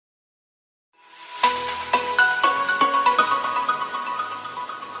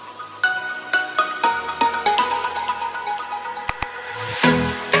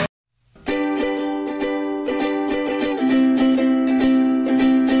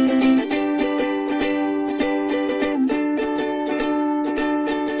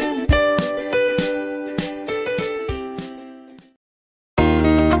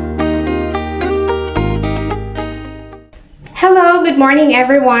morning,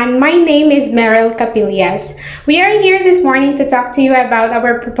 everyone. My name is Meryl Capillas. We are here this morning to talk to you about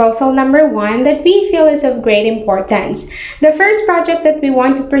our proposal number 1 that we feel is of great importance. The first project that we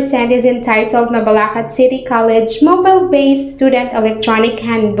want to present is entitled Mabalacat City College Mobile-Based Student Electronic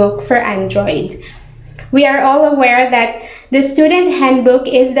Handbook for Android. We are all aware that the Student Handbook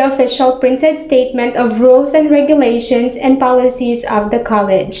is the official printed statement of rules and regulations and policies of the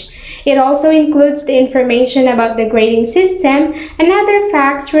college. It also includes the information about the grading system and other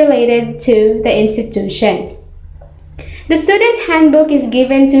facts related to the institution. The Student Handbook is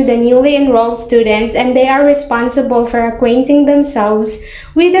given to the newly enrolled students, and they are responsible for acquainting themselves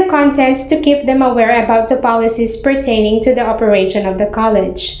with the contents to keep them aware about the policies pertaining to the operation of the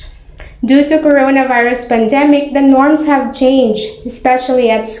college. Due to coronavirus pandemic, the norms have changed, especially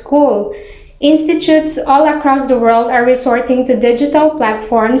at school. Institutes all across the world are resorting to digital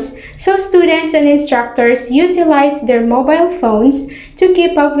platforms, so students and instructors utilize their mobile phones to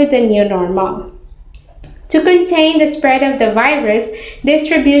keep up with the new normal. To contain the spread of the virus,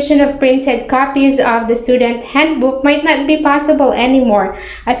 distribution of printed copies of the Student Handbook might not be possible anymore,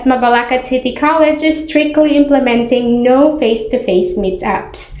 as Mabalacat City College is strictly implementing no face-to-face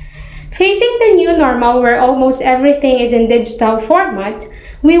meetups. Facing the new normal where almost everything is in digital format,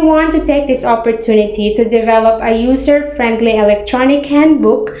 we want to take this opportunity to develop a user-friendly electronic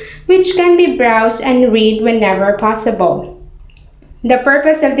handbook which can be browsed and read whenever possible. The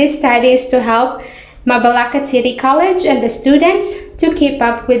purpose of this study is to help Mabalacat City College and the students to keep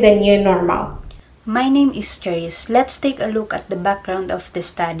up with the new normal. My name is Cherise. Let's take a look at the background of the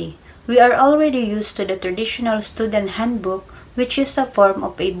study. We are already used to the traditional student handbook, which is a form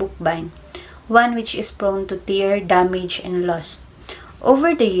of a bookbind, one which is prone to tear, damage, and loss.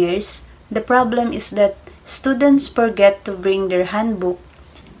 Over the years, the problem is that students forget to bring their handbook,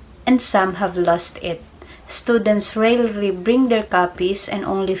 and some have lost it. Students rarely bring their copies, and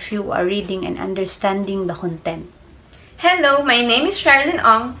only few are reading and understanding the content. Hello, my name is Charlene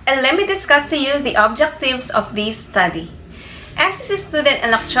Ong, and let me discuss to you the objectives of this study. MCC Student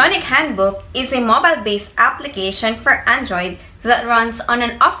Electronic Handbook is a mobile-based application for Android that runs on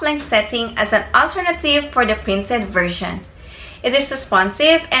an offline setting as an alternative for the printed version. It is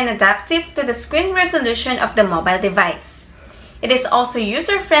responsive and adaptive to the screen resolution of the mobile device. It is also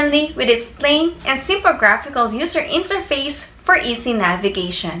user-friendly with its plain and simple graphical user interface for easy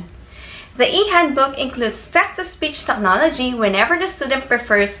navigation. The e-Handbook includes text-to-speech technology whenever the student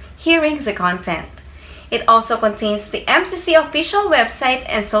prefers hearing the content. It also contains the MCC official website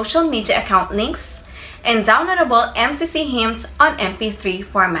and social media account links, and downloadable MCC hymns on MP3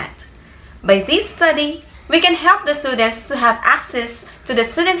 format. By this study, we can help the students to have access to the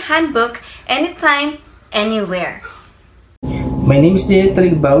Student Handbook anytime, anywhere. My name is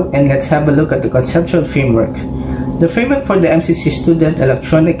Disinfecting, and let's have a look at the conceptual framework. The framework for the MCC Student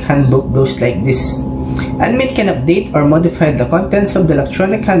Electronic Handbook goes like this. Admin can update or modify the contents of the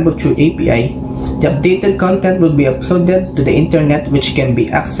electronic handbook through API. The updated content will be uploaded to the internet, which can be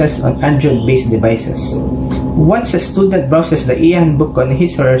accessed on Android-based devices. Once a student browses the e-handbook on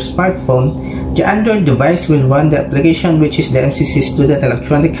his or her smartphone, the Android device will run the application, which is the MCC Student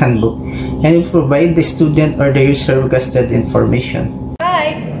Electronic Handbook, and will provide the student or the user requested information.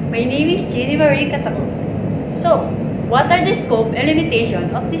 Hi, my name is Jenny Marie Katakot. So, what are the scope and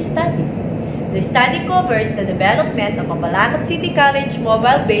limitation of this study? The study covers the development of Mabalacat City College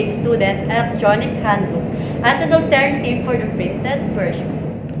Mobile-Based Student Electronic Handbook as an alternative for the printed version.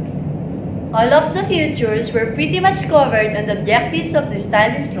 All of the features were pretty much covered on the objectives of the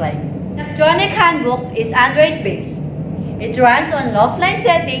study slide. The electronic handbook is Android-based. It runs on an offline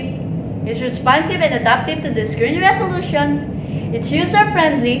setting, it's responsive and adaptive to the screen resolution, it's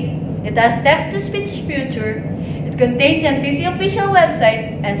user-friendly, it has text-to-speech feature, it contains MCC official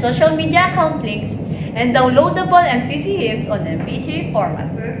website and social media account links, and downloadable MCC hymns on MP3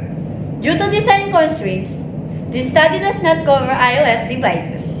 format. Due to design constraints, this study does not cover iOS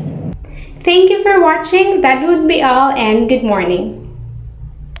devices. Thank you for watching. That would be all, and good morning.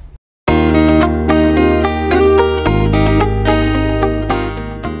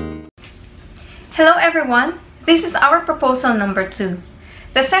 Hello everyone, this is our proposal number 2.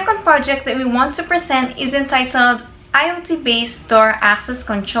 The second project that we want to present is entitled IoT-based Door Access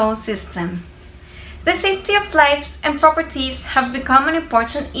Control System. The safety of lives and properties have become an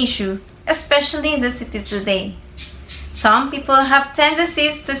important issue, especially in the cities today. Some people have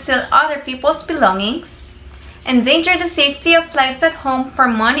tendencies to steal other people's belongings, endanger the safety of lives at home for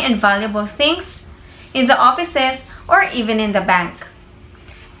money and valuable things, in the offices, or even in the bank.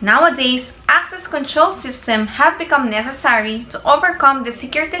 Nowadays, access control systems have become necessary to overcome the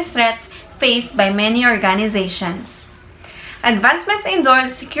security threats faced by many organizations. Advancements in door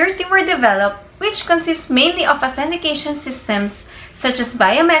security were developed, which consists mainly of authentication systems such as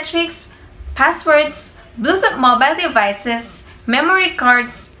biometrics, passwords, Bluetooth mobile devices, memory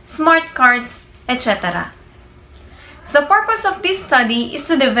cards, smart cards, etc. The purpose of this study is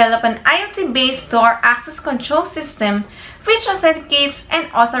to develop an IoT-based door access control system which authenticates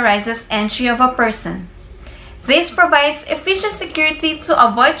and authorizes entry of a person. This provides efficient security to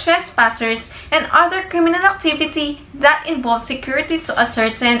avoid trespassers and other criminal activity that involves security to a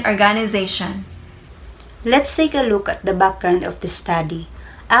certain organization. Let's take a look at the background of the study.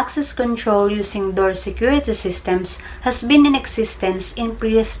 Access control using door security systems has been in existence in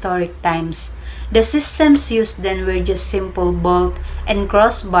prehistoric times. The systems used then were just simple bolt and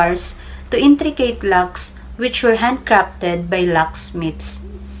crossbars to intricate locks which were handcrafted by locksmiths.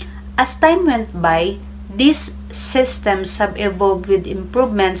 As time went by, these systems have evolved with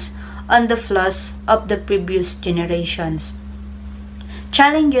improvements on the flaws of the previous generations.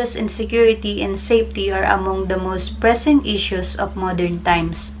 Challenges in security and safety are among the most pressing issues of modern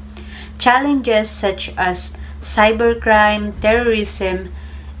times. Challenges such as cybercrime, terrorism,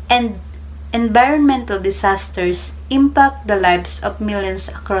 and environmental disasters impact the lives of millions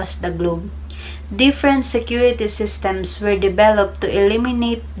across the globe. Different security systems were developed to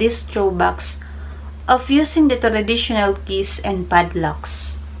eliminate these drawbacks of using the traditional keys and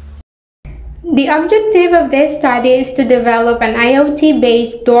padlocks. The objective of this study is to develop an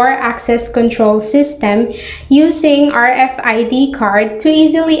IoT-based door access control system using RFID card to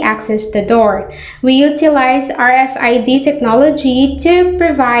easily access the door. We utilize RFID technology to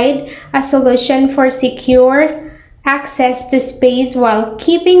provide a solution for secure access to space while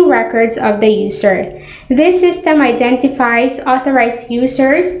keeping records of the user. This system identifies authorized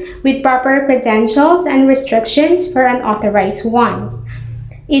users with proper credentials and restrictions for unauthorized ones.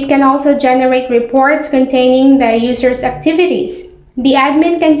 It can also generate reports containing the user's activities. The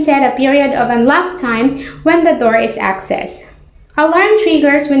admin can set a period of unlock time when the door is accessed. Alarm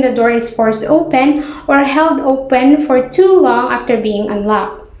triggers when the door is forced open or held open for too long after being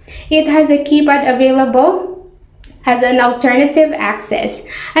unlocked. It has a keypad available as an alternative access.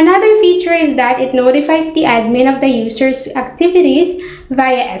 Another feature is that it notifies the admin of the user's activities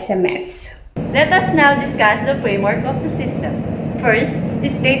via SMS. Let us now discuss the framework of the system. First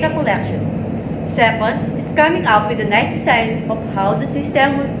is data collection. Second is coming up with a nice design of how the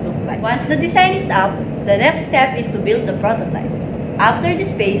system will look like. Once the design is up, the next step is to build the prototype. After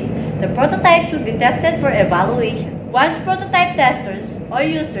this phase, the prototype should be tested for evaluation. Once prototype testers or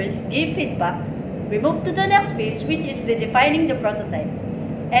users give feedback, we move to the next phase, which is the defining the prototype.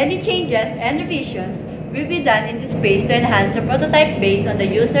 Any changes and revisions will be done in this phase to enhance the prototype based on the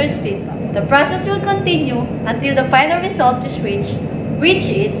user's feedback. The process will continue until the final result is reached, which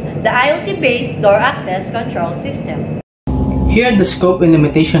is the IoT-based door access control system. Here are the scope and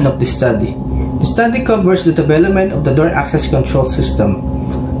limitation of the study. The study covers the development of the door access control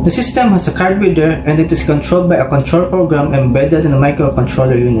system. The system has a card reader and it is controlled by a control program embedded in a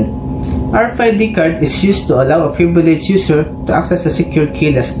microcontroller unit. RFID card is used to allow a privileged user to access a secure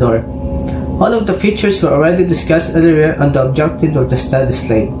keyless door. All of the features were already discussed earlier on the objective of the study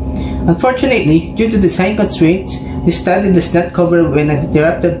slide. Unfortunately, due to design constraints, the study does not cover when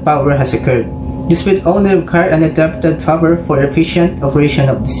uninterrupted power has occurred. This will only require uninterrupted power for efficient operation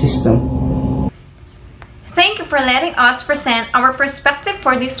of the system. Thank you for letting us present our perspective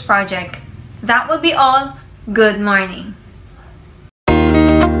for this project. That will be all. Good morning.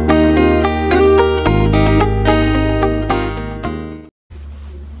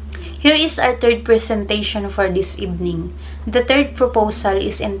 Here is our third presentation for this evening. The third proposal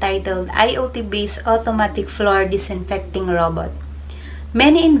is entitled IoT-based automatic floor disinfecting robot.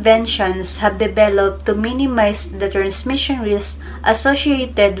 Many inventions have developed to minimize the transmission risks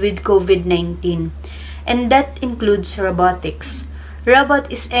associated with COVID-19, and that includes robotics.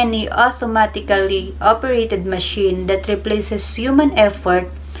 Robot is any automatically operated machine that replaces human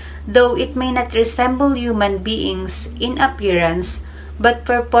effort, though it may not resemble human beings in appearance, but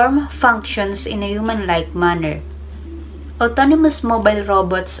perform functions in a human-like manner. Autonomous mobile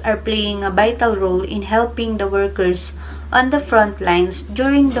robots are playing a vital role in helping the workers on the front lines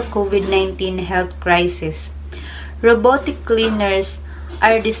during the COVID-19 health crisis. Robotic cleaners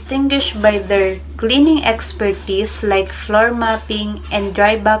are distinguished by their cleaning expertise like floor mopping and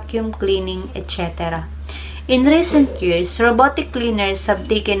dry vacuum cleaning, etc. In recent years, robotic cleaners have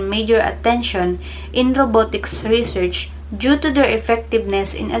taken major attention in robotics research due to their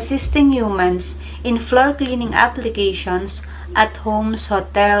effectiveness in assisting humans in floor cleaning applications at homes,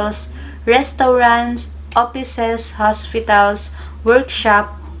 hotels, restaurants, offices, hospitals,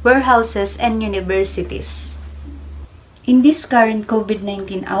 workshops, warehouses, and universities. In this current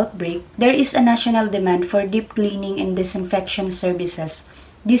COVID-19 outbreak, there is a national demand for deep cleaning and disinfection services.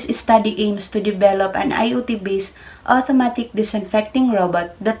 This study aims to develop an IoT-based automatic disinfecting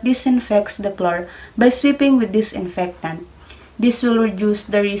robot that disinfects the floor by sweeping with disinfectant. This will reduce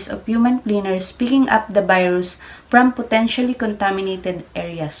the risk of human cleaners picking up the virus from potentially contaminated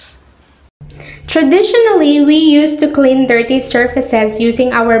areas. Traditionally, we used to clean dirty surfaces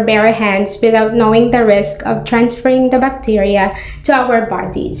using our bare hands without knowing the risk of transferring the bacteria to our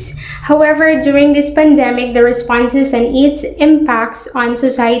bodies. However, during this pandemic, the responses and its impacts on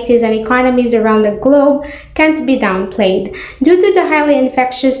societies and economies around the globe can't be downplayed. Due to the highly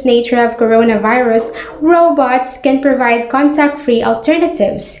infectious nature of coronavirus, robots can provide contact-free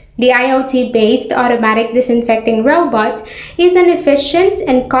alternatives. The IoT-based automatic disinfecting robot is an efficient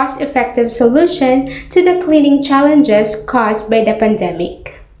and cost-effective solution to the cleaning challenges caused by the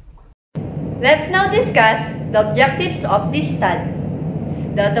pandemic. Let's now discuss the objectives of this study.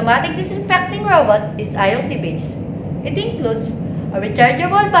 The automatic disinfecting robot is IoT-based. It includes a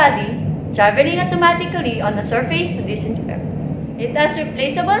rechargeable body traveling automatically on a surface to disinfect. It has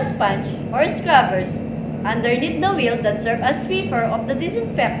replaceable sponge or scrubbers underneath the wheel that serve as sweeper of the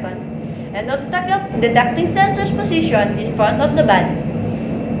disinfectant and obstacle detecting sensors positioned in front of the body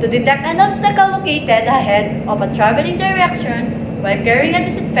to detect an obstacle located ahead of a traveling direction while carrying a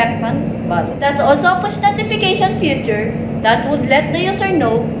disinfectant bottle. It has also a push notification feature that would let the user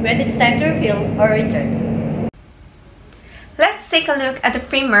know when it's time to refill or recharge. Let's take a look at the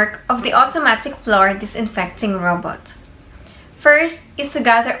framework of the automatic floor disinfecting robot. First is to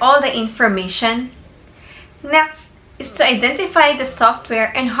gather all the information. Next is to identify the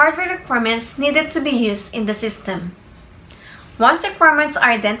software and hardware requirements needed to be used in the system. Once requirements are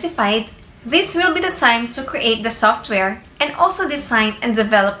identified, this will be the time to create the software and also design and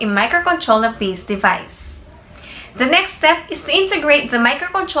develop a microcontroller-based device. The next step is to integrate the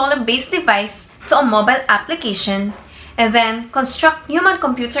microcontroller-based device to a mobile application and then construct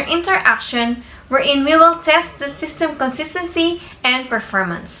human-computer interaction wherein we will test the system consistency and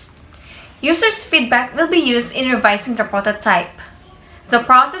performance. Users' feedback will be used in revising the prototype. The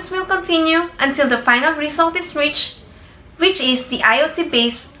process will continue until the final result is reached, which is the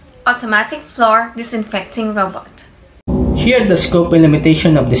IoT-based automatic floor disinfecting robot. Here are the scope and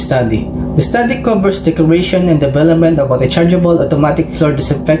limitation of the study. The study covers the creation and development of a rechargeable automatic floor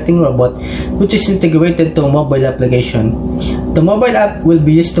disinfecting robot which is integrated to a mobile application. The mobile app will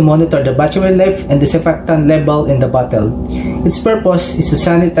be used to monitor the battery life and disinfectant level in the bottle. Its purpose is to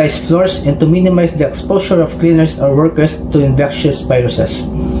sanitize floors and to minimize the exposure of cleaners or workers to infectious viruses.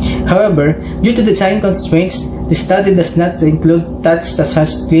 However, due to design constraints, the study does not include tasks such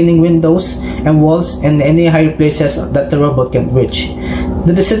as cleaning windows and walls and any higher places that the robot can reach.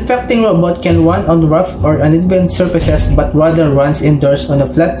 The disinfecting robot can run on rough or uneven surfaces but rather runs indoors on a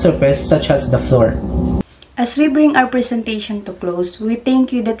flat surface such as the floor. As we bring our presentation to close, we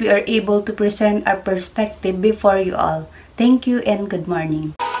thank you that we are able to present our perspective before you all. Thank you and good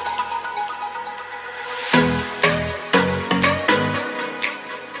morning.